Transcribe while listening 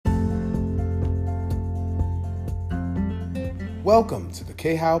Welcome to the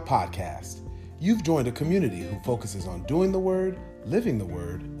K-How Podcast. You've joined a community who focuses on doing the Word, living the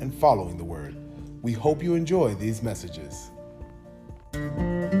Word, and following the Word. We hope you enjoy these messages.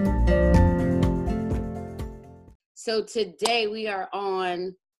 So today we are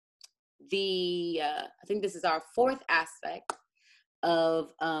on I think this is our fourth aspect of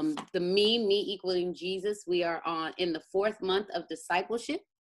the me equaling Jesus. We are in the fourth month of discipleship.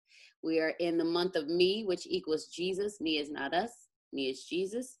 We are in the month of me, which equals Jesus. Me is not us. Me is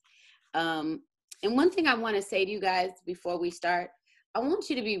Jesus. And one thing I want to say to you guys before we start, I want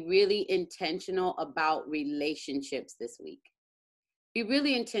you to be really intentional about relationships this week. Be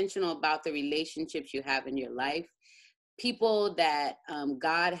really intentional about the relationships you have in your life. People that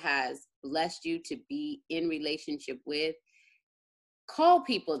God has blessed you to be in relationship with. Call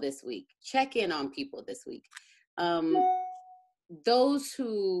people this week. Check in on people this week. Those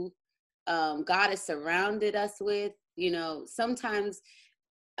who God has surrounded us with, sometimes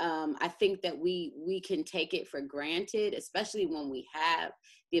I think that we can take it for granted, especially when we have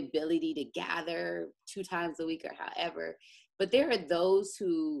the ability to gather 2 times a week or however. But there are those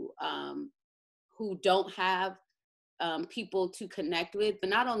who don't have people to connect with.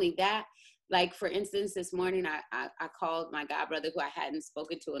 But not only that, like for instance, this morning I called my god brother who I hadn't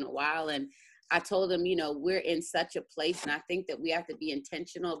spoken to in a while, and I told him, we're in such a place, and I think that we have to be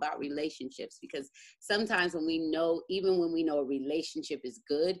intentional about relationships, because sometimes even when we know a relationship is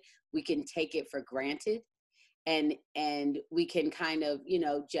good, we can take it for granted, and we can kind of,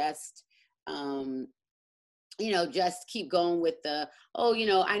 just keep going with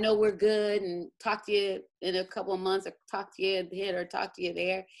I know we're good, and talk to you in a couple of months, or talk to you here or talk to you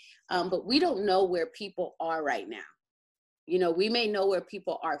there. But we don't know where people are right now. We may know where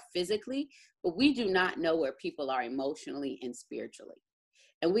people are physically, but we do not know where people are emotionally and spiritually.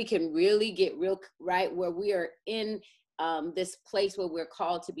 And we can really get real right where we are in this place where we're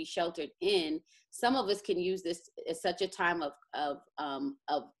called to be sheltered in. Some of us can use this as such a time of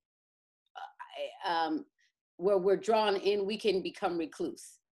where we're drawn in. We can become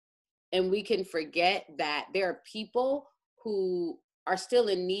recluse, and we can forget that there are people who are still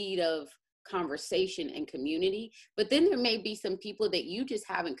in need of conversation and community. But then there may be some people that you just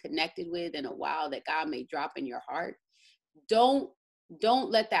haven't connected with in a while that God may drop in your heart. Don't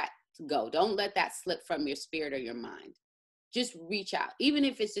let that go. Don't let that slip from your spirit or your mind. Just reach out, even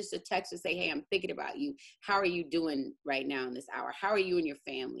if it's just a text to say, hey, I'm thinking about you. How are you doing right now in this hour? How are you and your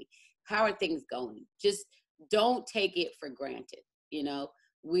family? How are things going? Just don't take it for granted.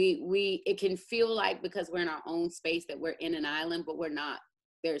 It can feel like, because we're in our own space, that we're in an island, but we're not.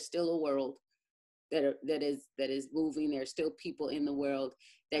 There's still a world that is moving. There's still people in the world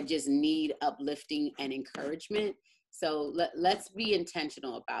that just need uplifting and encouragement. So let's be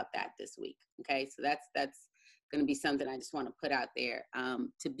intentional about that this week. Okay, so that's going to be something I just want to put out there,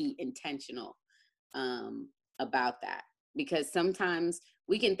 to be intentional about that, because sometimes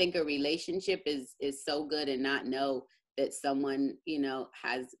we can think a relationship is so good and not know that someone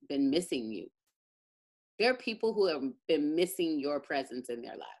has been missing you. There are people who have been missing your presence in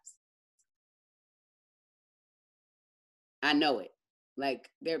their lives. I know it. Like,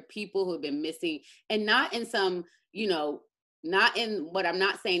 there are people who have been missing, and not in some, not in what I'm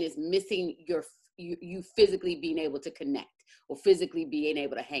not saying is missing you physically being able to connect or physically being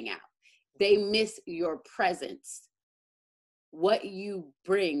able to hang out. They miss your presence, what you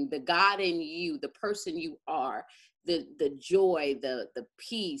bring, the God in you, the person you are, the joy, the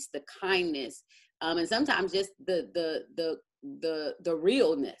peace, the kindness. And sometimes just the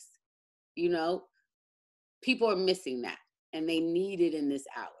realness, people are missing that, and they need it in this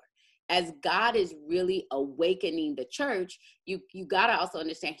hour. As God is really awakening the church, you got to also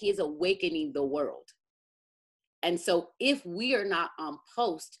understand He is awakening the world. And so if we are not on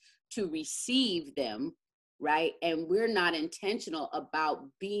post to receive them, right, and we're not intentional about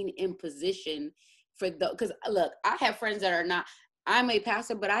being in position for because look, I have friends that are not, I'm a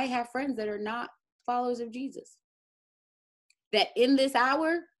pastor, but I have friends that are not followers of Jesus, that in this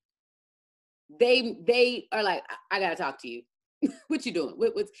hour they are like, I gotta talk to you. What you doing?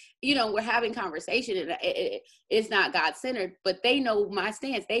 We're having conversation, and it's not God-centered, but they know my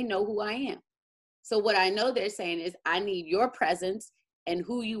stance. They know who I am. So what I know they're saying is, I need your presence and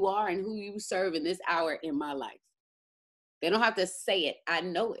who you are and who you serve in this hour in my life. They don't have to say it. I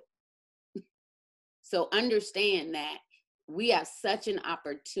know it. So understand that we have such an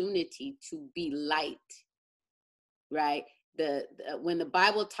opportunity to be light, right? When the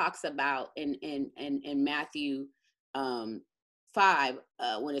Bible talks about in Matthew 5,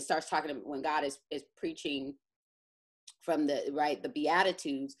 when it starts talking about, when God is preaching from the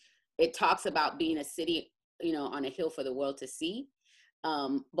Beatitudes, it talks about being a city on a hill for the world to see.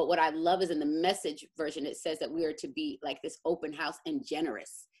 But what I love is in the Message version, it says that we are to be like this open house and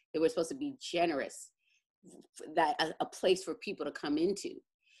generous, that we're supposed to be generous, that a place for people to come into.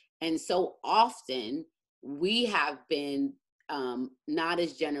 And so often we have been not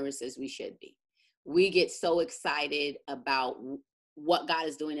as generous as we should be. We get so excited about what God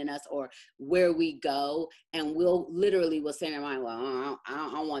is doing in us or where we go, and we'll say in our mind, well,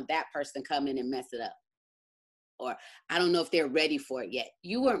 I don't want that person to come in and mess it up. Or I don't know if they're ready for it yet.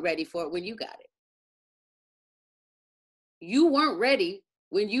 You weren't ready for it when you got it. You weren't ready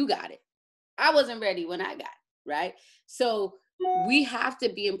when you got it. I wasn't ready when I got it, right? So we have to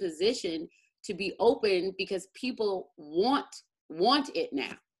be in position to be open because people want it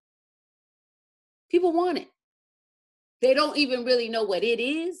now. People want it. They don't even really know what it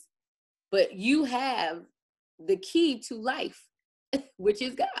is, but you have the key to life, which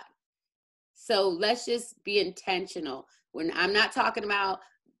is God. So let's just be intentional. When I'm not talking about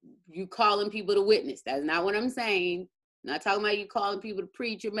you calling people to witness. That's not what I'm saying. I'm not talking about you calling people to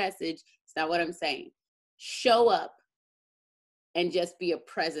preach your message. It's not what I'm saying. Show up and just be a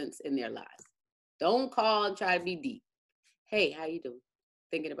presence in their lives. Don't call and try to be deep. Hey, how you doing?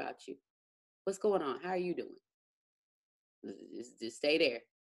 Thinking about you. What's going on? How are you doing? Just stay there.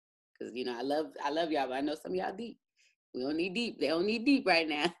 Because, I love y'all, but I know some of y'all deep. We don't need deep. They don't need deep right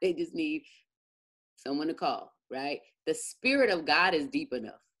now. They just need someone to call, right? The Spirit of God is deep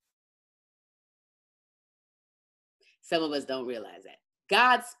enough. Some of us don't realize that.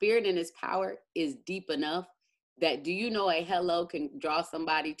 God's Spirit and his power is deep enough that, do you know a hello can draw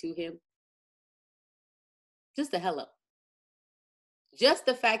somebody to him? Just a hello. Just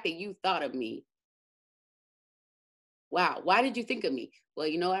the fact that you thought of me. Wow. Why did you think of me? Well,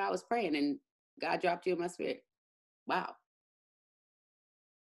 you know what? I was praying and God dropped you in my spirit. Wow.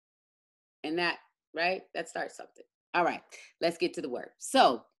 And that, right? That starts something. All right. Let's get to the word.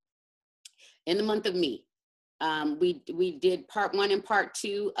 So in the month of me, we did part 1 and part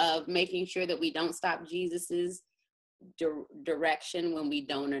 2 of making sure that we don't stop Jesus's direction when we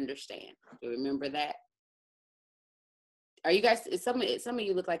don't understand. Do you remember that? Are you guys, some of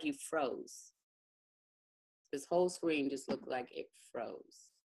you look like you froze. This whole screen just looked like it froze.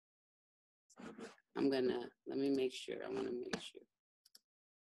 Let me make sure. I want to make sure.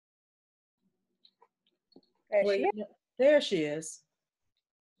 There she is.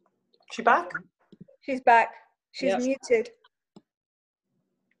 She back? She's back. She's muted.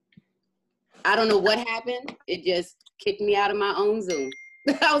 I don't know what happened. It just kicked me out of my own Zoom.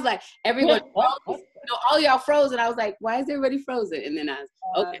 I was like, everyone froze. All y'all froze, and I was like, why is everybody frozen? And then I was,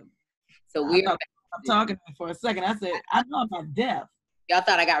 okay. So we are. I'm talking for a second. I said, I know I'm not deaf. Y'all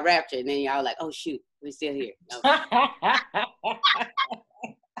thought I got raptured, and then y'all were like, oh shoot, we're still here. No.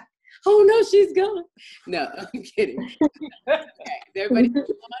 Oh no, she's gone. No, I'm kidding. Okay, is everybody still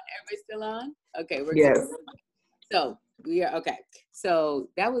on? Everybody still on? Okay, we're good. So we are okay. So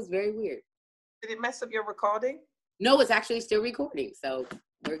that was very weird. Did it mess up your recording? No, it's actually still recording, so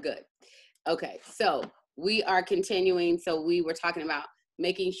we're good. Okay, so we are continuing. So we were talking about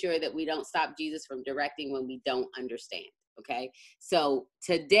making sure that we don't stop Jesus from directing when we don't understand. Okay, so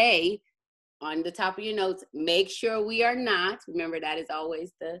today on the top of your notes, make sure we are not. Remember, that is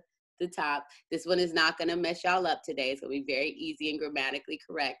always the top. This one is not going to mess y'all up today. It's going to be very easy and grammatically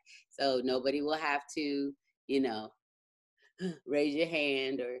correct. So nobody will have to, raise your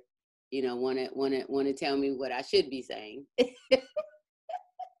hand or, want to tell me what I should be saying.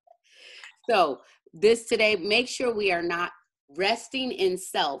 So this today, make sure we are not resting in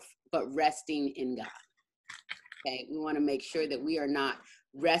self, but resting in God. Okay. We want to make sure that we are not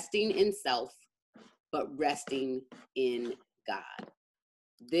resting in self, but resting in God.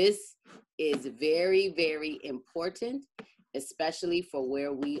 This is very, very important, especially for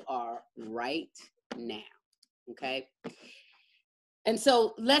where we are right now. Okay. And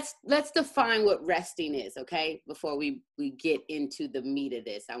so let's define what resting is, okay? Before we get into the meat of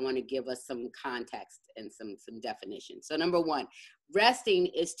this, I want to give us some context and some definition. So number 1, resting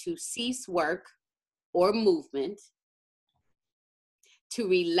is to cease work or movement to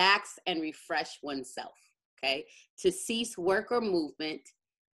relax and refresh oneself, okay? To cease work or movement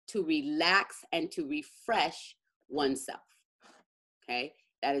to relax and to refresh oneself, okay?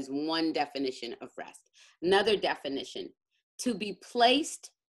 That is one definition of rest. Another definition, to be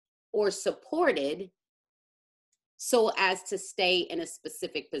placed or supported so as to stay in a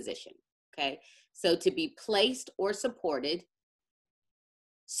specific position, okay? So to be placed or supported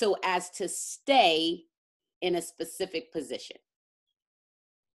so as to stay in a specific position.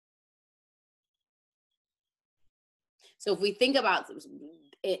 So if we think about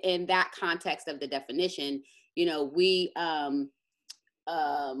in that context of the definition, you know, we,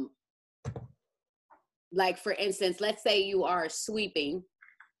 like for instance, let's say you are sweeping,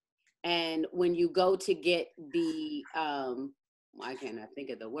 and when you go to get the, why can't I think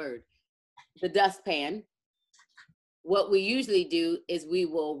of the word? The dustpan, what we usually do is we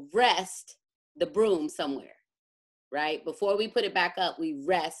will rest the broom somewhere, right? Before we put it back up, we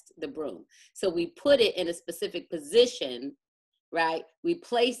rest the broom. So we put it in a specific position, right? We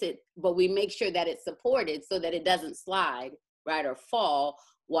place it, but we make sure that it's supported so that it doesn't slide, right, or fall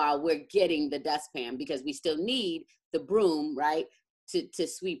while we're getting the dustpan, because we still need the broom, right, to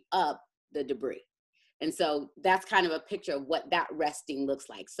sweep up the debris. And so that's kind of a picture of what that resting looks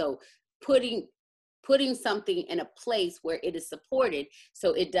like. So putting something in a place where it is supported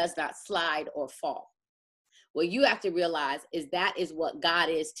so it does not slide or fall. What you have to realize is that is what God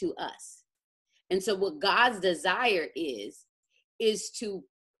is to us. And so what God's desire is to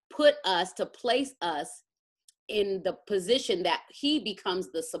put us, to place us in the position that he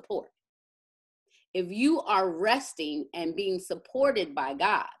becomes the support. If you are resting and being supported by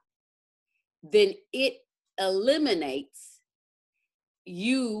God, then it eliminates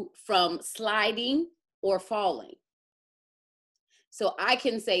you from sliding or falling. So I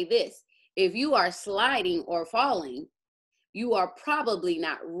can say this, if you are sliding or falling, you are probably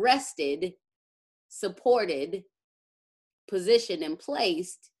not rested, supported, positioned, and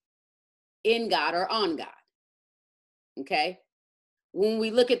placed in God or on God. Okay? When we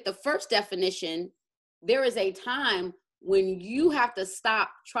look at the first definition, there is a time when you have to stop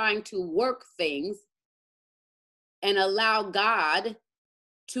trying to work things and allow God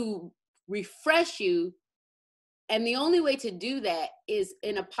to refresh you. And the only way to do that is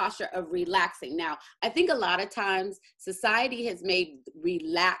in a posture of relaxing. Now, I think a lot of times society has made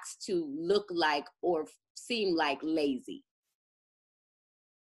relax to look like or seem like lazy.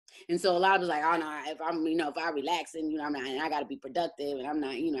 And so a lot of us like, oh no, if I'm, if I relax and, I'm not, and I got to be productive and I'm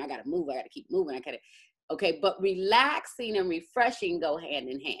not, I got to move, I got to keep moving. Okay. But relaxing and refreshing go hand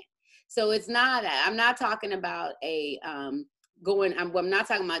in hand. So it's not, I'm not talking about I'm not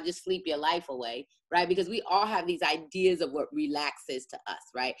talking about just sleep your life away, right? Because we all have these ideas of what relax is to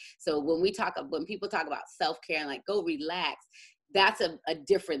us, right? So when people talk about self-care and like, go relax, that's a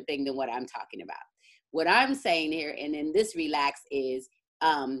different thing than what I'm talking about. What I'm saying here, and in this relax is,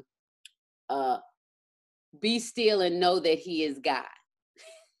 be still and know that he is God.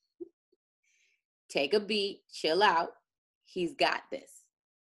 Take a beat, chill out. He's got this.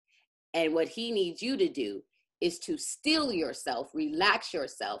 And what he needs you to do is to still yourself, relax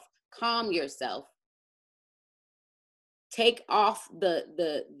yourself, calm yourself, take off the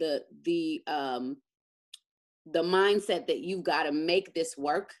mindset that you've got to make this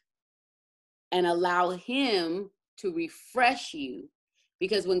work, and allow him to refresh you.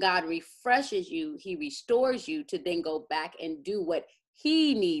 Because when God refreshes you, he restores you to then go back and do what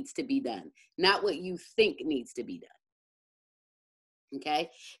he needs to be done, not what you think needs to be done. Okay.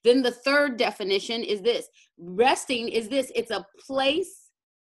 Then the third definition is this. Resting is this. It's a place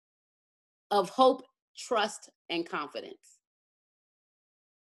of hope, trust, and confidence.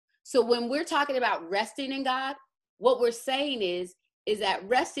 So when we're talking about resting in God, what we're saying is that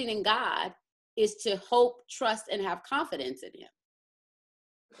resting in God is to hope, trust, and have confidence in him.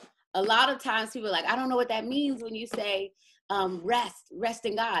 A lot of times people are like, I don't know what that means when you say rest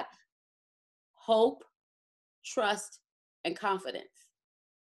in God. Hope, trust, and confidence,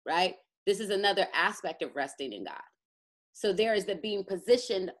 right? This is another aspect of resting in God. So there is the being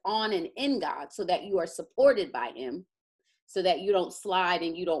positioned on and in God so that you are supported by him, so that you don't slide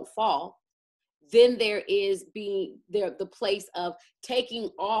and you don't fall. Then there is the place of taking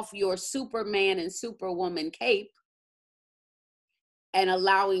off your Superman and Superwoman cape and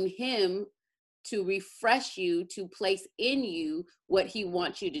allowing him to refresh you, to place in you what he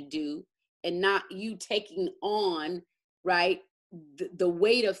wants you to do, and not you taking on, right, the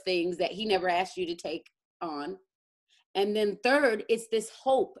weight of things that he never asked you to take on. And then third, it's this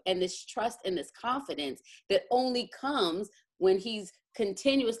hope and this trust and this confidence that only comes when he's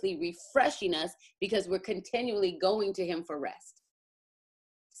continuously refreshing us, because we're continually going to him for rest.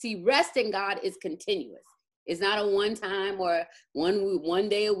 See, rest in God is continuous. It's not a one time or one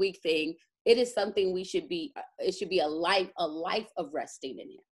day a week thing. It is something it should be a life of resting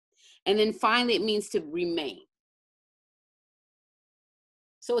in him. And then finally, it means to remain.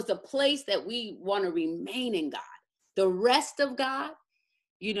 So it's a place that we want to remain in God. The rest of God,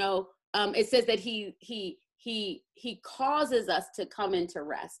 it says that he causes us to come into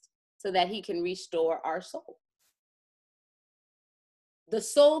rest so that he can restore our soul. The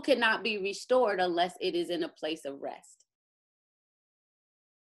soul cannot be restored unless it is in a place of rest.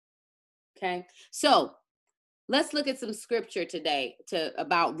 Okay. So let's look at some scripture today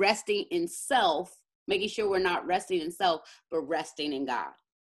about resting in self, making sure we're not resting in self, but resting in God.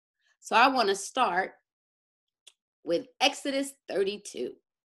 So I want to start with Exodus 32.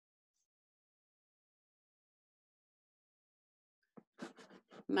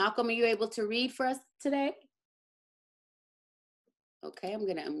 Malcolm, are you able to read for us today? Okay, I'm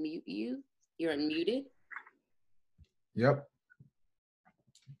going to unmute you. You're unmuted. Yep.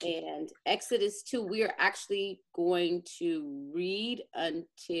 And Exodus 2, we are actually going to read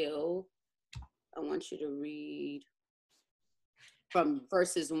until, I want you to read from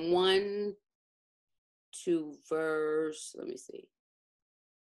verses 1 to verse, let me see,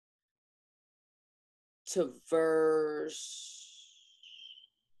 to verse,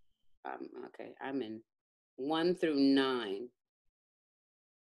 okay, I'm in 1 through 9.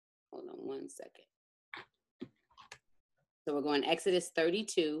 Hold on one second. So we're going Exodus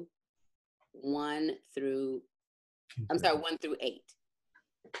 32, 1 through 8.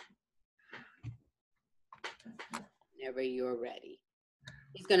 Whenever you're ready.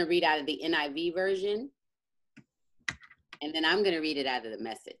 He's going to read out of the NIV version, and then I'm going to read it out of the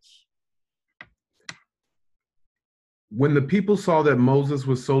Message. When the people saw that Moses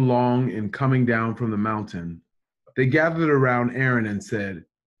was so long in coming down from the mountain, they gathered around Aaron and said,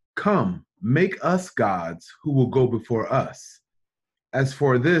 "Come, make us gods who will go before us. As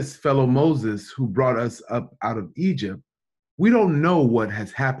for this fellow Moses who brought us up out of Egypt, we don't know what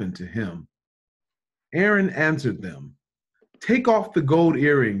has happened to him." Aaron answered them, "Take off the gold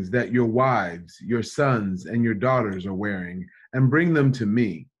earrings that your wives, your sons, and your daughters are wearing, and bring them to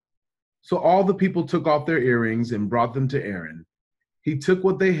me." So all the people took off their earrings and brought them to Aaron. He took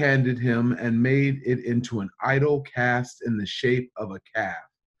what they handed him and made it into an idol cast in the shape of a calf,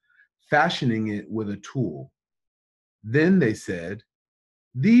 fashioning it with a tool. Then they said,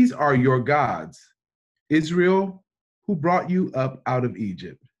 "These are your gods, Israel, who brought you up out of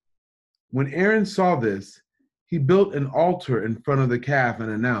Egypt." When Aaron saw this, he built an altar in front of the calf and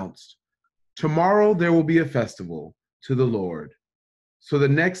announced, "Tomorrow there will be a festival to the Lord." So the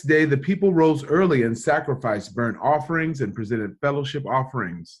next day the people rose early and sacrificed burnt offerings and presented fellowship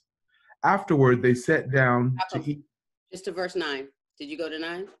offerings. Afterward they sat down to eat. Just to verse 9. Did you go to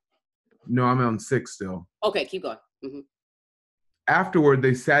 9? No, I'm on 6 still. Okay, keep going. Mm-hmm. Afterward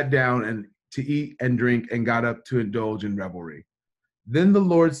they sat down and to eat and drink and got up to indulge in revelry. Then the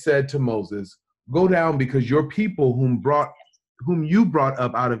Lord said to Moses, "Go down, because your people whom you brought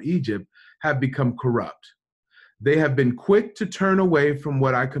up out of Egypt have become corrupt. They have been quick to turn away from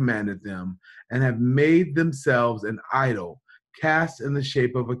what I commanded them and have made themselves an idol cast in the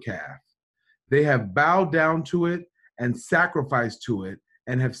shape of a calf. They have bowed down to it and sacrificed to it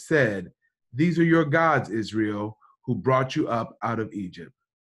and have said, 'These are your gods, Israel, who brought you up out of Egypt.'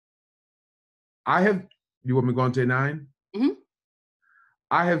 You want me to go on to 9? Mm-hmm.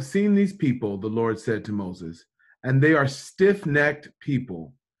 I have seen these people," the Lord said to Moses, "and they are stiff-necked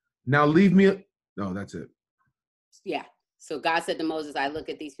people. Now leave me." No, that's it. Yeah. So God said to Moses, "I look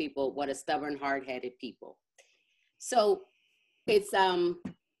at these people, what a stubborn, hard-headed people." So it's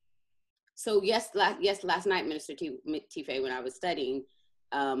so last night, Minister Tife, when I was studying,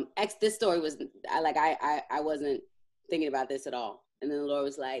 this story was I wasn't thinking about this at all. And then the Lord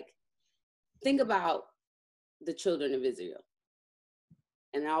was like, think about the children of Israel.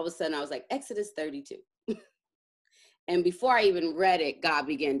 And all of a sudden I was like, Exodus 32. And before I even read it, God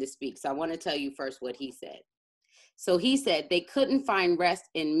began to speak. So I want to tell you first what he said. So he said, they couldn't find rest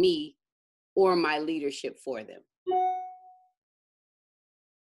in me or my leadership for them.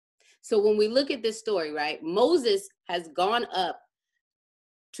 So when we look at this story, right, Moses has gone up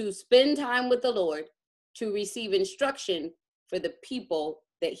to spend time with the Lord to receive instruction for the people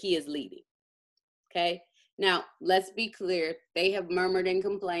that he is leading. Okay. Now, let's be clear. They have murmured and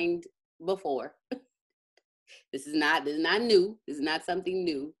complained before. This is not new. This is not something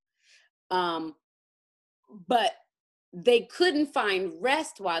new. But they couldn't find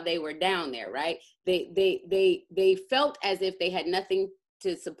rest while they were down there, right? They felt as if they had nothing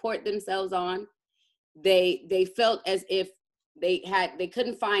to support themselves on. They felt as if they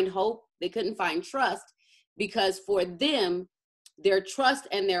couldn't find hope. They couldn't find trust, because for them, their trust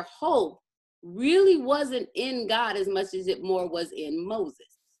and their hope really wasn't in God as much as it more was in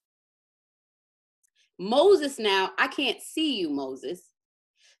Moses. Moses, now, I can't see you, Moses.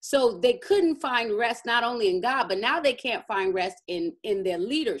 So they couldn't find rest not only in God, but now they can't find rest in their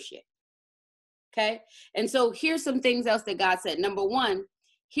leadership. Okay. And so here's some things else that God said. Number one,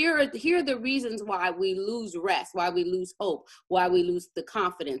 Here are the reasons why we lose rest, why we lose hope, why we lose the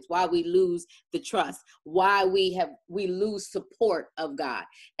confidence, why we lose the trust, why we lose support of God.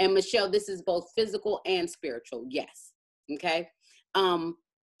 And Michelle, this is both physical and spiritual. Yes. Okay.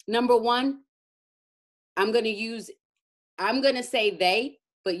 Number one, I'm going to say they,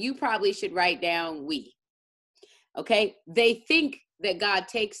 but you probably should write down we. Okay. They think that God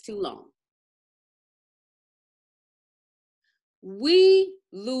takes too long. We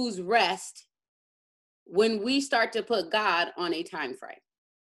lose rest when we start to put God on a time frame.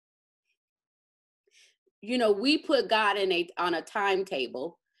 You know, we put God on a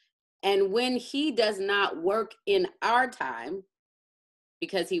timetable, and when he does not work in our time,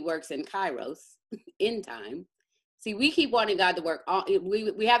 because he works in Kairos, in time. See, we keep wanting God to work.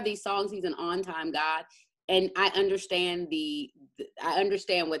 We have these songs, he's an on-time God, and I understand I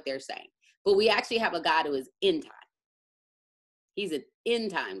understand what they're saying, but we actually have a God who is in time. He's an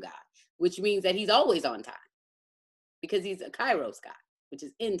in-time God, which means that he's always on time because he's a Kairos God, which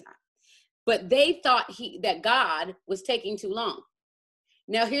is in time. But they thought that God was taking too long.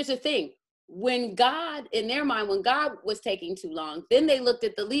 Now, here's the thing. When God, in their mind, when God was taking too long, then they looked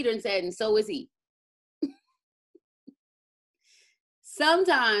at the leader and said, and so is he.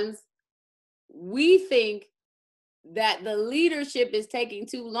 Sometimes we think that the leadership is taking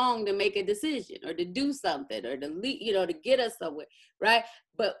too long to make a decision or to do something or to lead, to get us somewhere, right?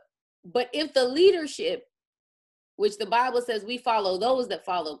 But if the leadership, which the Bible says we follow those that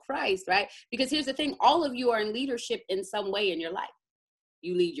follow Christ, right? Because here's the thing, all of you are in leadership in some way in your life.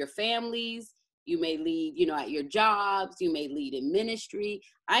 You lead your families, you may lead, at your jobs, you may lead in ministry.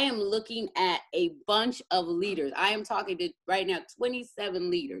 I am looking at a bunch of leaders. I am talking to right now 27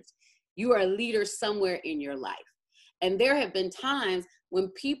 leaders. You are a leader somewhere in your life. And there have been times when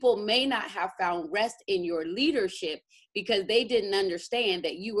people may not have found rest in your leadership because they didn't understand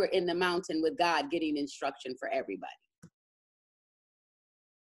that you were in the mountain with God getting instruction for everybody.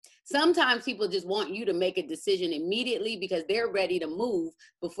 Sometimes people just want you to make a decision immediately because they're ready to move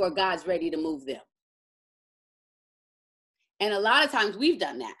before God's ready to move them. And a lot of times we've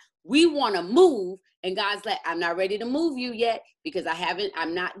done that. We want to move and God's like, I'm not ready to move you yet because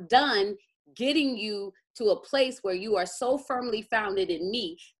I'm not done getting you to a place where you are so firmly founded in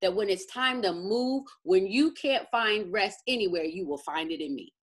me that when it's time to move, when you can't find rest anywhere, you will find it in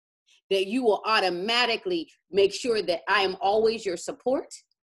me. That you will automatically make sure that I am always your support,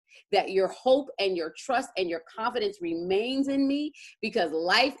 that your hope and your trust and your confidence remains in me, because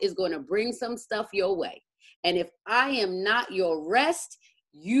life is going to bring some stuff your way. And if I am not your rest,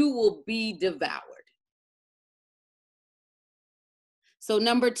 you will be devoured. So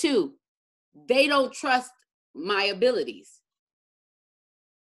number 2, they don't trust my abilities.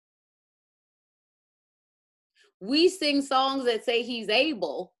 We sing songs that say he's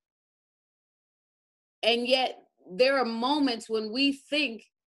able, and yet there are moments when we think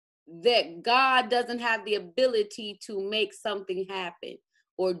that God doesn't have the ability to make something happen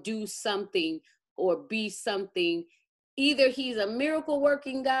or do something or be something. Either he's a miracle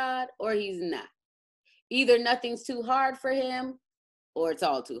working God or he's not. Either nothing's too hard for him or it's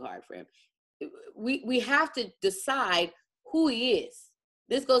all too hard for him. We have to decide who he is.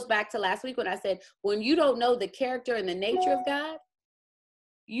 This goes back to last week when I said, when you don't know the character and the nature of God,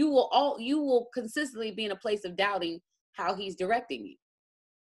 you will consistently be in a place of doubting how he's directing you.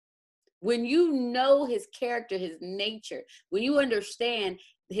 When you know his character, his nature, when you understand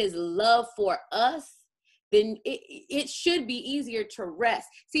his love for us, then it should be easier to rest.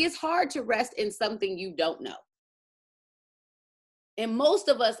 See, it's hard to rest in something you don't know. And most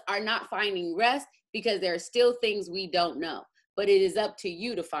of us are not finding rest because there are still things we don't know, but it is up to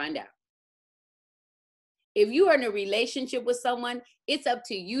you to find out. If you are in a relationship with someone, it's up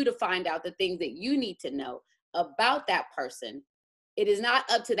to you to find out the things that you need to know about that person. It is not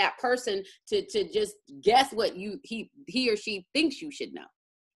up to that person to just guess what he or she thinks you should know.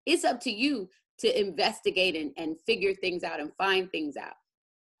 It's up to you to investigate and figure things out and find things out.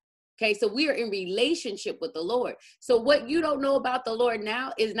 Okay, so we are in relationship with the Lord. So what you don't know about the Lord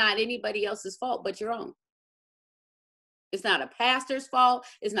now is not anybody else's fault but your own. It's not a pastor's fault.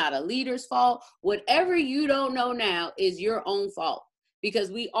 It's not a leader's fault. Whatever you don't know now is your own fault,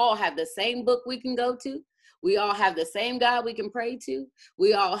 because we all have the same book we can go to. We all have the same God we can pray to.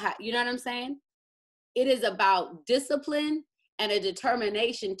 We all have, you know what I'm saying? It is about discipline and a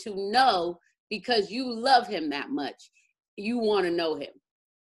determination to know, because you love him that much. You want to know him.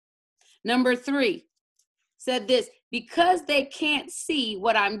 Number 3 said this: because they can't see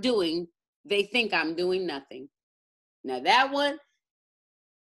what I'm doing, they think I'm doing nothing. Now that one,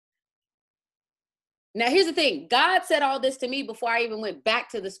 Now, here's the thing. God said all this to me before I even went back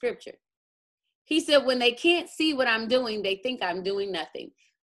to the scripture. He said, when they can't see what I'm doing, they think I'm doing nothing.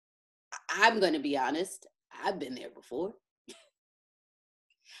 I'm going to be honest. I've been there before.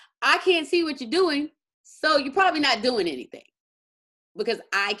 I can't see what you're doing, so you're probably not doing anything because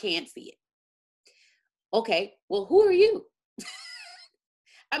I can't see it. Okay, well, who are you?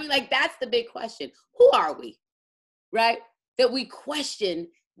 I mean, like, that's the big question. Who are we, right? That we question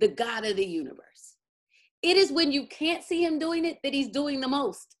the God of the universe. It is when you can't see him doing it that he's doing the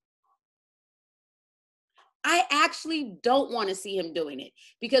most. I actually don't want to see him doing it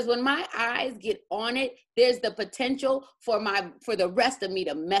because when my eyes get on it, there's the potential for the rest of me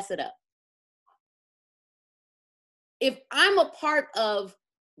to mess it up. If I'm a part of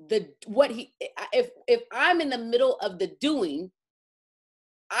if I'm in the middle of the doing,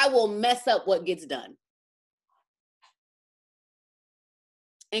 I will mess up what gets done.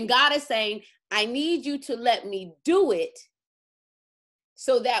 And God is saying, I need you to let me do it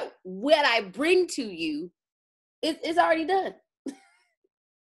so that what I bring to you is already done.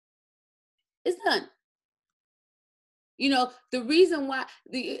 It's done. You know, the reason why,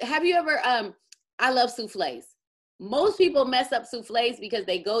 have you ever, I love souffles. Most people mess up souffles because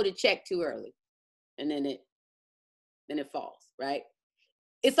they go to check too early and then it falls, right?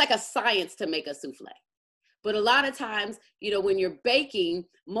 It's like a science to make a souffle. But a lot of times, you know, when you're baking,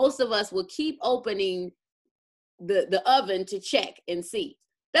 most of us will keep opening the oven to check and see.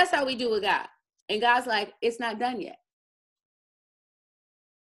 That's how we do with God. And God's like, it's not done yet.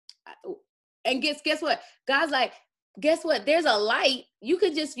 And guess what? God's like, guess what? There's a light. You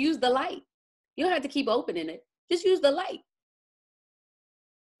could just use the light. You don't have to keep opening it. Just use the light.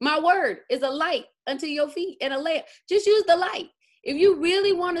 My word is a light unto your feet and a lamp. Just use the light. If you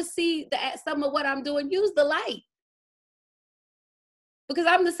really want to see some of what I'm doing, use the light. Because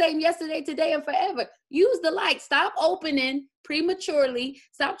I'm the same yesterday, today, and forever. Use the light. Stop opening prematurely.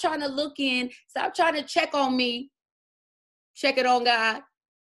 Stop trying to look in. Stop trying to check on me. Check it on God.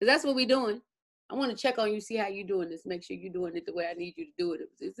 Because that's what we're doing. I want to check on you, see how you're doing this. Make sure you're doing it the way I need you to do it.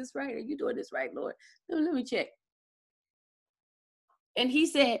 Is this right? Are you doing this right, Lord? Let me check. And he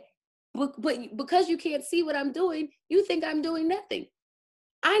said, but because you can't see what I'm doing, you think I'm doing nothing.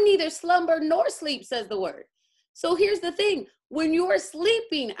 I neither slumber nor sleep, says the word. So here's the thing. When you're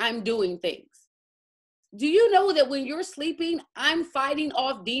sleeping, I'm doing things. Do you know that when you're sleeping, I'm fighting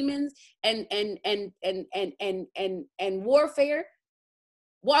off demons and warfare?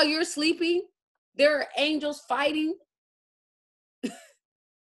 While you're sleeping, there are angels fighting.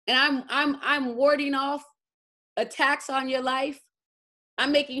 And I'm warding off attacks on your life.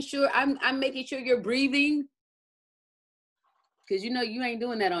 I'm making sure you're breathing. Because you know you ain't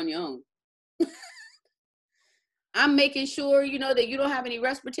doing that on your own. I'm making sure, you know, that you don't have any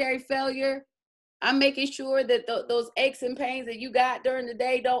respiratory failure. I'm making sure that those aches and pains that you got during the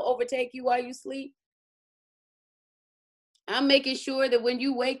day don't overtake you while you sleep. I'm making sure that when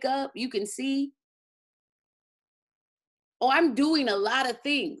you wake up, you can see. Oh, I'm doing a lot of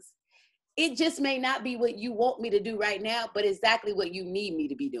things. It just may not be what you want me to do right now, but exactly what you need me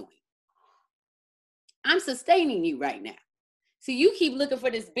to be doing. I'm sustaining you right now. So you keep looking for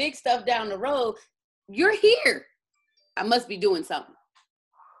this big stuff down the road. You're here. I must be doing something.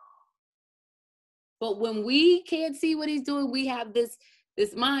 But when we can't see what he's doing, we have this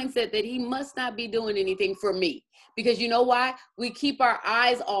mindset that he must not be doing anything for me. Because you know why? We keep our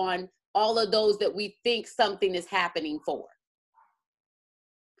eyes on all of those that we think something is happening for.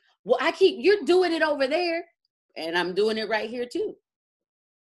 Well, you're doing it over there, and I'm doing it right here too.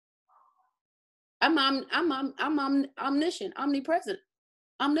 I'm omniscient, omnipresent,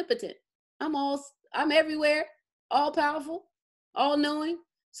 omnipotent. I'm everywhere, all powerful, all knowing.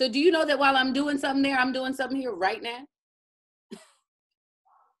 So do you know that while I'm doing something there, I'm doing something here right now?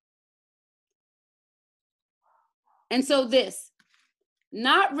 And so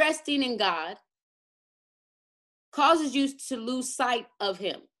not resting in God causes you to lose sight of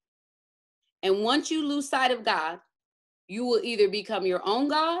him. And once you lose sight of God, you will either become your own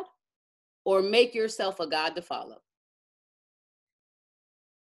God or make yourself a God to follow.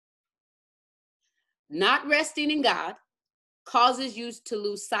 Not resting in God causes you to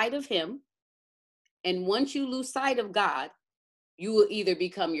lose sight of him. And once you lose sight of God, you will either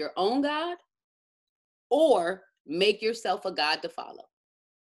become your own God or make yourself a God to follow.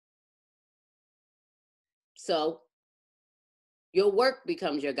 So your work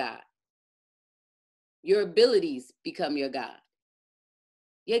becomes your God. Your abilities become your God.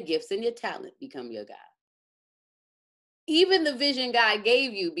 Your gifts and your talent become your God. Even the vision God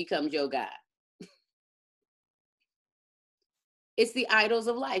gave you becomes your God. It's the idols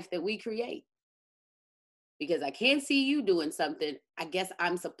of life that we create. because I can't see you doing something. I guess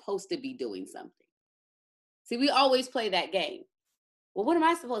I'm supposed to be doing something. See, we always play that game. Well, what am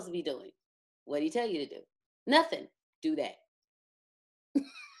I supposed to be doing? What did he tell you to do? Nothing. Do that.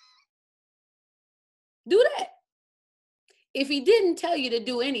 Do that. If he didn't tell you to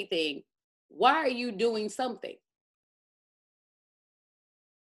do anything, why are you doing something?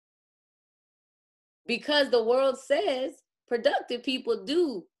 Because the world says productive people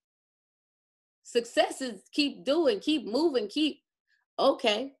do. Successes keep doing, keep moving, keep.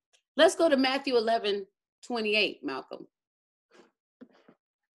 Okay. Let's go to Matthew 11:28, Malcolm.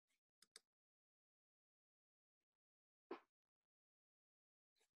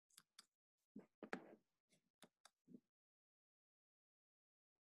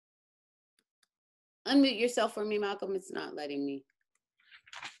 Unmute yourself for me, Malcolm. It's not letting me.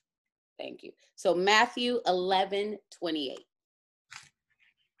 Thank you. So Matthew 11:28.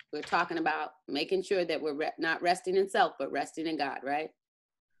 We're talking about making sure that we're not resting in self, but resting in God, right?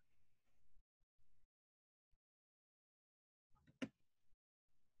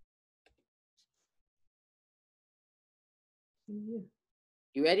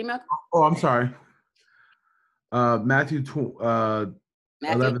 You ready, Malcolm? Oh, I'm sorry. Matthew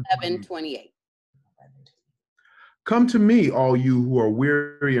 11:28. Come to me, all you who are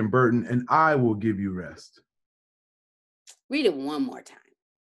weary and burdened, and I will give you rest. Read it one more time.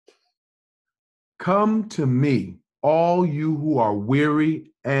 Come to me, all you who are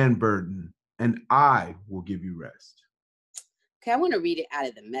weary and burdened, and I will give you rest. Okay, I want to read it out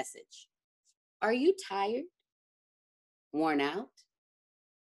of the Message. Are you tired? Worn out?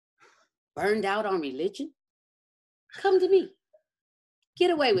 Burned out on religion? Come to me.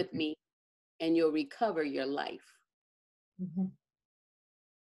 Get away with me, and you'll recover your life. Mm-hmm.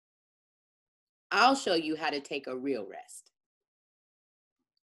 I'll show you how to take a real rest.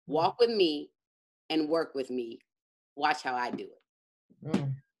 Walk with me and work with me. Watch how I do it.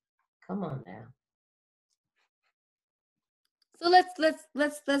 Come on now. So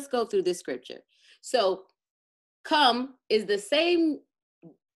let's go through this scripture. So come is the same,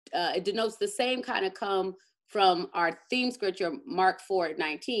 it denotes the same kind of come from our theme scripture, Mark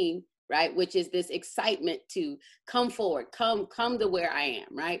 4:19, right? Which is this excitement to come forward, come to where I am,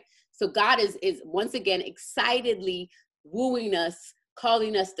 right? So God is once again excitedly wooing us,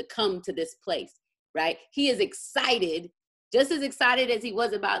 calling us to come to this place, right? He is excited, just as excited as he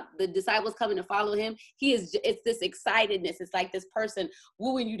was about the disciples coming to follow him. It's this excitedness. It's like this person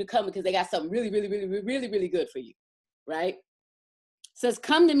wooing you to come because they got something really, really, really, really, really good for you, right? It says,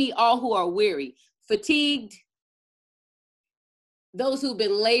 come to me, all who are weary, fatigued, those who've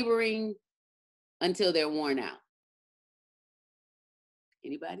been laboring until they're worn out.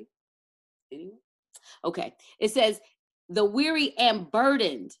 Anybody? Anyone? Okay. It says, the weary and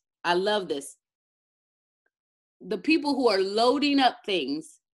burdened. I love this. The people who are loading up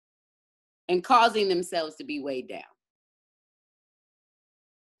things and causing themselves to be weighed down.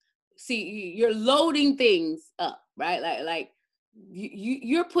 See, you're loading things up, right? Like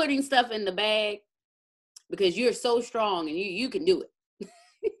you're putting stuff in the bag because you're so strong and you can do it.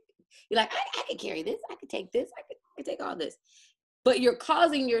 You're like, I can carry this. I can take this. I can take all this. But you're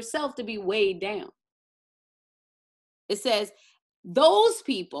causing yourself to be weighed down. It says, those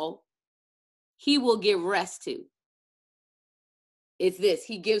people, he will give rest to. It's this.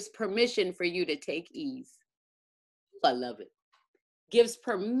 He gives permission for you to take ease. I love it. Gives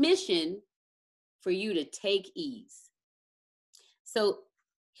permission for you to take ease. So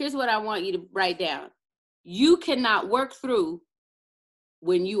here's what I want you to write down. You cannot work through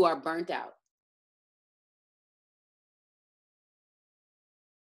when you are burnt out.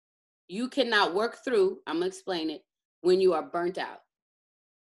 You cannot work through, I'm going to explain it, when you are burnt out.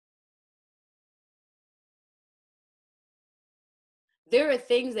 There are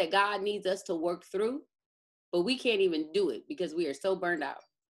things that God needs us to work through, but we can't even do it because we are so burned out.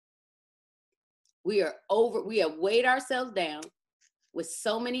 We have weighed ourselves down with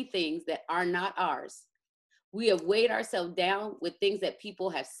so many things that are not ours. We have weighed ourselves down with things that people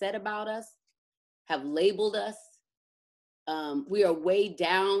have said about us, have labeled us. We are weighed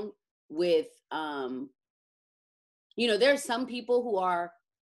down with, there's some people who are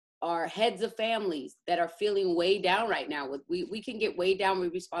heads of families that are feeling weighed down right now. We can get weighed down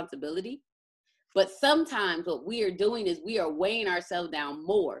with responsibility, but sometimes what we are doing is we are weighing ourselves down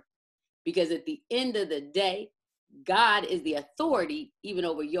more because at the end of the day, God is the authority even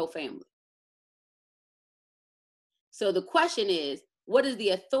over your family. So the question is, what is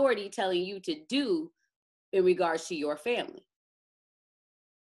the authority telling you to do in regards to your family?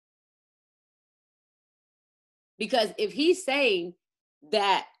 Because if he's saying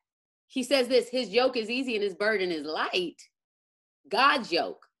that he says this, his yoke is easy and his burden is light, God's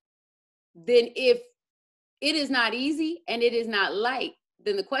yoke, then if it is not easy and it is not light,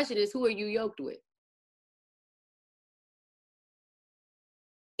 then the question is, who are you yoked with?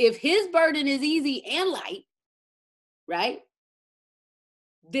 If his burden is easy and light, right?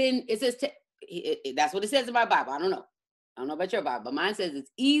 Then it says, that's what it says in my Bible. I don't know about your Bible, but mine says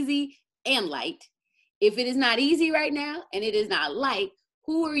it's easy and light. If it is not easy right now and it is not light,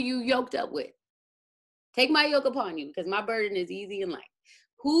 who are you yoked up with? Take my yoke upon you, because my burden is easy and light.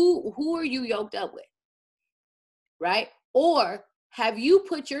 Who are you yoked up with? Right? Or have you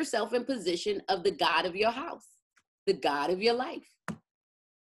put yourself in position of the God of your house, the God of your life?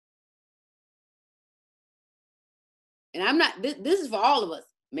 And I'm not, this is for all of us,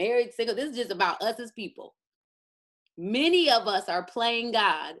 married, single. This is just about us as people. Many of us are playing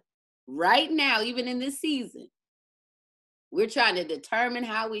God right now, even in this season. We're trying to determine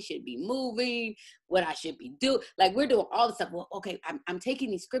how we should be moving, what I should be doing. Like, we're doing all this stuff. Well, okay, I'm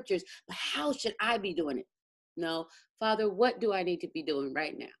taking these scriptures, but how should I be doing it? No, Father, what do I need to be doing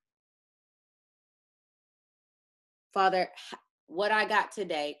right now? Father, what I got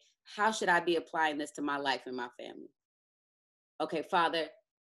today, how should I be applying this to my life and my family? Okay, Father,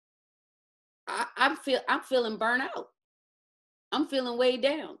 I'm feeling burnt out. I'm feeling weighed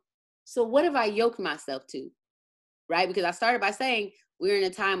down. So what have I yoked myself to? Right? Because I started by saying we're in a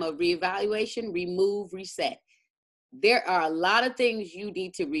time of reevaluation, remove, reset. There are a lot of things you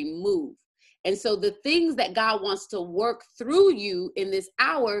need to remove. And so the things that God wants to work through you in this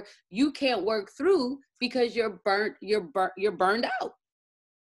hour, you can't work through because you're burned out.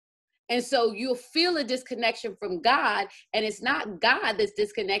 And so you'll feel a disconnection from God, and it's not God that's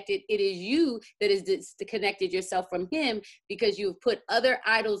disconnected. It is you that is disconnected yourself from him because you've put other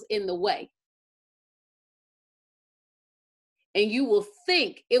idols in the way. And you will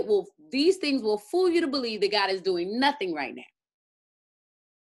think these things will fool you to believe that God is doing nothing right now.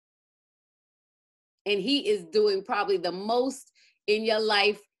 And he is doing probably the most in your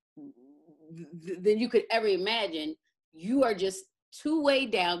life than you could ever imagine. You are just too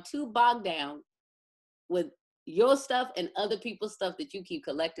weighed down, too bogged down with your stuff and other people's stuff that you keep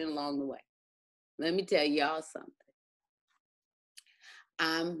collecting along the way. Let me tell y'all something.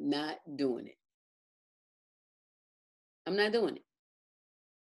 I'm not doing it. I'm not doing it.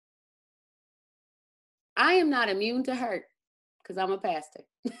 I am not immune to hurt because I'm a pastor.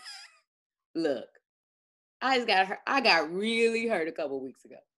 Look, I got really hurt a couple weeks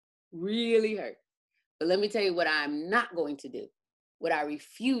ago. Really hurt. But let me tell you what I'm not going to do. What I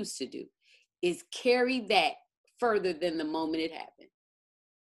refuse to do is carry that further than the moment it happened.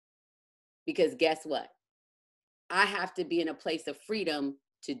 Because guess what? I have to be in a place of freedom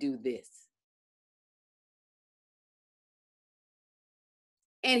to do this.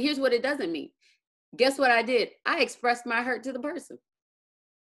 And here's what it doesn't mean. Guess what I did? I expressed my hurt to the person.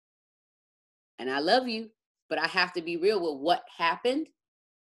 And I love you, but I have to be real with what happened.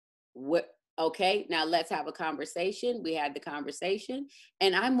 Okay, now let's have a conversation. We had the conversation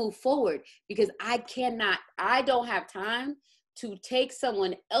and I move forward because I don't have time to take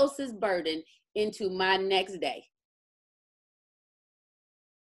someone else's burden into my next day.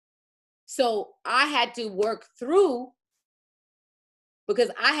 So I had to work through,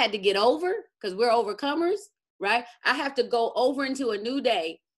 because I had to get over, because we're overcomers, right? I have to go over into a new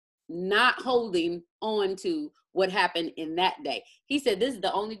day, not holding on to what happened in that day. He said, this is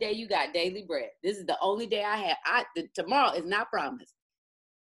the only day you got daily bread. This is the only day I have. Tomorrow is not promised.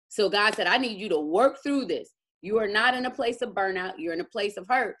 So God said, I need you to work through this. You are not in a place of burnout. You're in a place of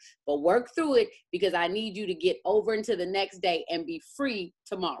hurt, but work through it because I need you to get over into the next day and be free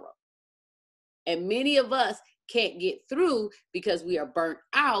tomorrow. And many of us can't get through because we are burnt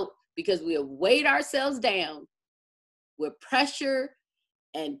out, because we have weighed ourselves down with pressure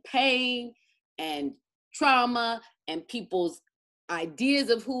and pain and trauma and people's ideas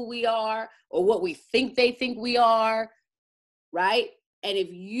of who we are or what we think they think we are, right? And if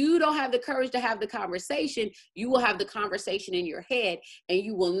you don't have the courage to have the conversation, you will have the conversation in your head and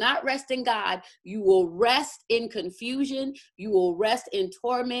you will not rest in God. You will rest in confusion. You will rest in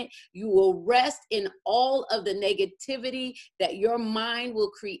torment. You will rest in all of the negativity that your mind will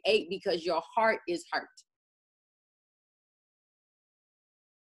create because your heart is hurt.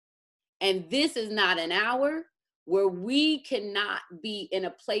 And this is not an hour where we cannot be in a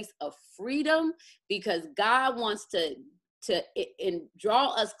place of freedom because God wants to draw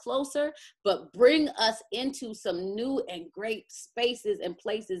us closer, but bring us into some new and great spaces and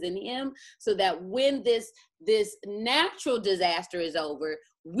places in him so that when this natural disaster is over,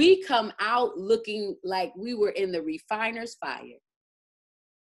 we come out looking like we were in the refiner's fire.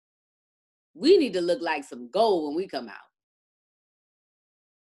 we need to look like some gold when we come out.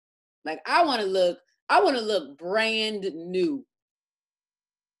 Like, I want to look brand new.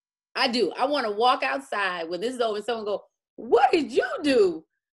 I do. I want to walk outside when this is over and someone go, what did you do?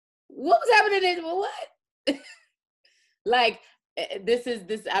 What was happening? What? Like, this,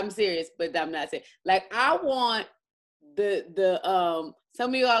 I'm serious, but I'm not serious. Like, I want some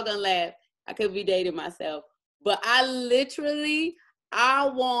of you all gonna laugh. I could be dating myself, but I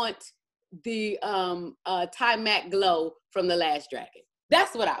want the Ty Mac glow from The Last Dragon.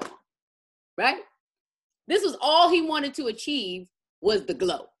 That's what I want, right? This was all he wanted to achieve, was the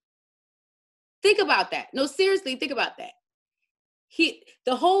glow. Think about that. No, seriously, think about that.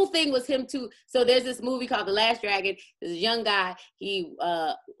 The whole thing was him too. So there's this movie called The Last Dragon. There's a young guy. He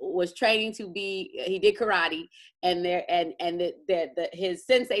was training he did karate, and his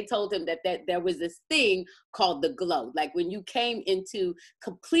sensei told him that there was this thing called the glow. Like, when you came into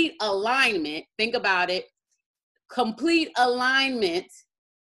complete alignment, think about it, complete alignment,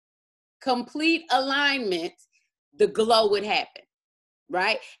 the glow would happen.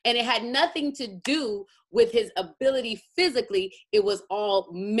 Right? And it had nothing to do with his ability physically. It was all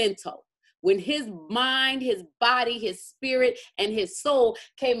mental. When his mind, his body, his spirit, and his soul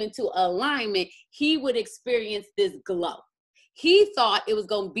came into alignment, he would experience this glow. He thought it was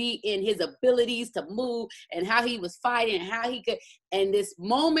going to be in his abilities to move and how he was fighting and how he could. And this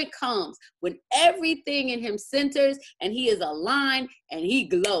moment comes when everything in him centers and he is aligned and he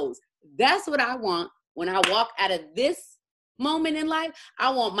glows. That's what I want when I walk out of this moment in life.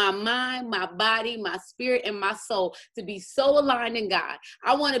 I want my mind, my body, my spirit, and my soul to be so aligned in God.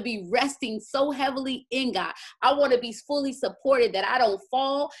 I want to be resting so heavily in God. I want to be fully supported, that I don't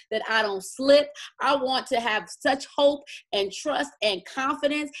fall, that I don't slip. I want to have such hope and trust and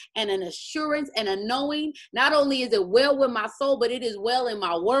confidence and an assurance and a knowing. Not only is it well with my soul, but it is well in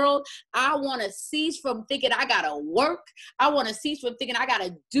my world. I want to cease from thinking I got to work. I want to cease from thinking I got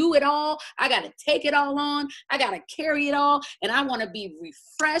to do it all. I got to take it all on. I got to carry it all. And I want to be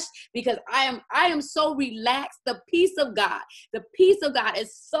refreshed, because I am so relaxed. The peace of God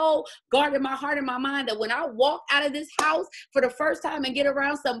is so guarding my heart and my mind, that when I walk out of this house for the first time and get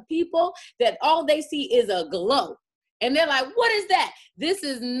around some people, that all they see is a glow. And they're like, what is that? This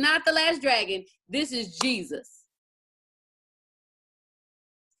is not the Last Dragon. This is Jesus.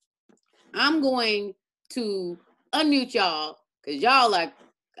 I'm going to unmute y'all, because y'all are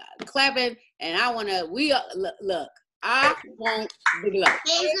clapping, and I want to, look. I want the glow.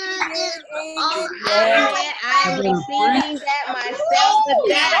 I'm receiving that myself.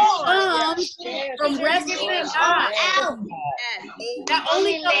 That comes from resting in God. That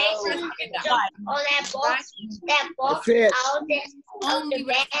only comes from resting in God. That's it. Only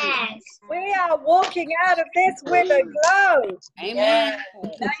resting. We are walking out of this with a glow. Amen.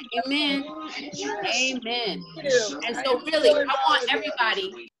 Amen. Amen. And so really, I want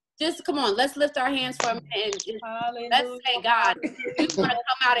everybody, just come on, let's lift our hands for a minute and just let's say, God, we want to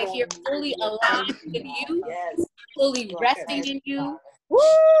come out of here fully aligned with you, fully resting in you.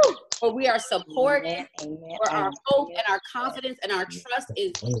 Where we are supported, where our hope and our confidence and our trust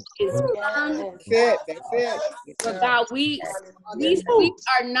is firm. That's it. But God, we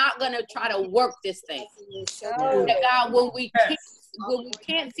are not going to try to work this thing. That God, when we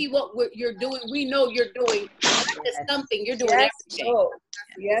can't see what you're doing, we know you're doing not just something, you're doing everything. Lord.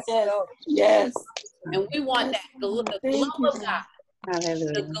 Yes, Lord. Yes. And we want that, the glow of God.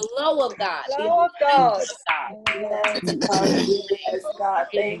 The glow of God. Glow of God. Yes, God.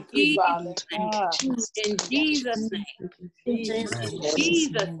 Thank you, Father. In Jesus' name. In Jesus' In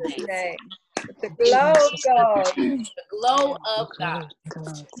Jesus' name. Name. The glow of God. The glow of God.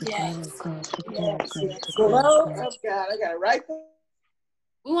 Yes. Glow of God. I got it right there.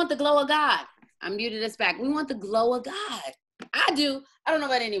 We want the glow of God. I muted us back. We want the glow of God. I do. I don't know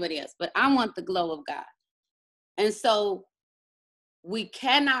about anybody else, but I want the glow of God. And so we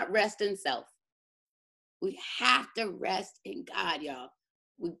cannot rest in self. We have to rest in God, y'all.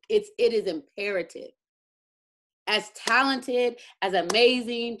 It is imperative. As talented, as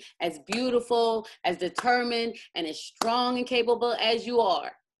amazing, as beautiful, as determined, and as strong and capable as you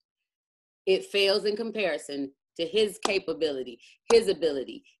are, it fails in comparison to his capability, his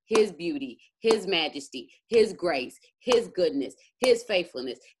ability, his beauty, his majesty, his grace, his goodness, his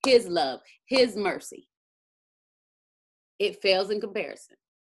faithfulness, his love, his mercy. It fails in comparison.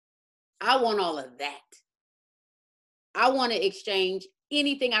 I want all of that. I want to exchange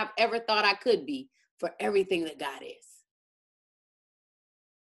anything I've ever thought I could be for everything that God is.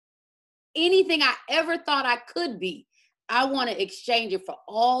 Anything I ever thought I could be, I want to exchange it for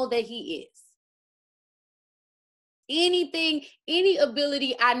all that he is. Anything, any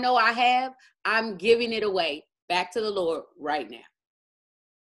ability I know I have, I'm giving it away back to the Lord right now.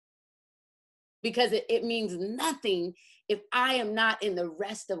 Because it means nothing if I am not in the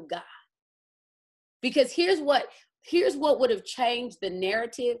rest of God. Because here's what would have changed the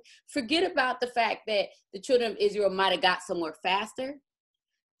narrative. Forget about the fact that the children of Israel might have got somewhere faster.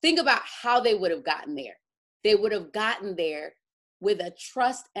 Think about how they would have gotten there. They would have gotten there with a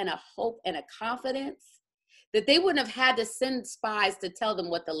trust and a hope and a confidence that they wouldn't have had to send spies to tell them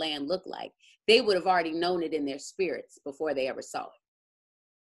what the land looked like. They would have already known it in their spirits before they ever saw it.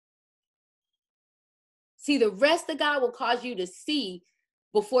 See, the rest of God will cause you to see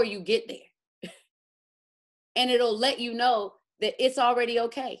before you get there. And it'll let you know that it's already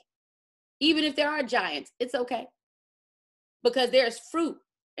okay. Even if there are giants, it's okay. Because there's fruit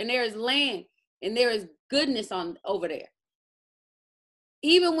and there is land and there is goodness on over there.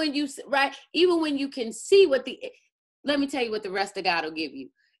 Even when you can see let me tell you what the rest of God will give you.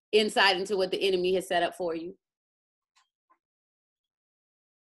 Insight into what the enemy has set up for you.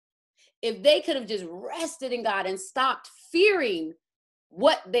 If they could have just rested in God and stopped fearing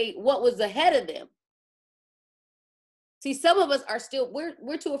what was ahead of them. See, some of us are still,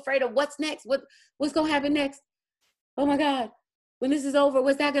 we're too afraid of what's next. What's going to happen next? Oh my God, when this is over,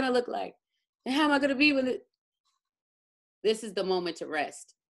 what's that going to look like? And how am I going to be when this is the moment to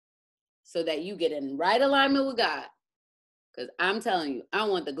rest so that you get in right alignment with God. Because I'm telling you, I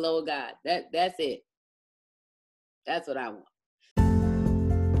want the glow of God. That's it. That's what I want.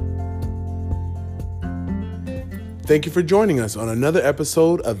 Thank you for joining us on another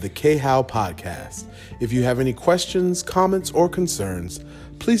episode of the K-How Podcast. If you have any questions, comments, or concerns,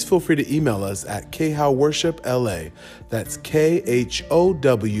 please feel free to email us at khowworshipla. That's KHOWORSHIPLA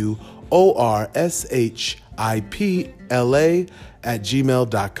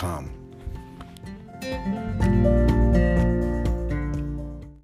 @gmail.com.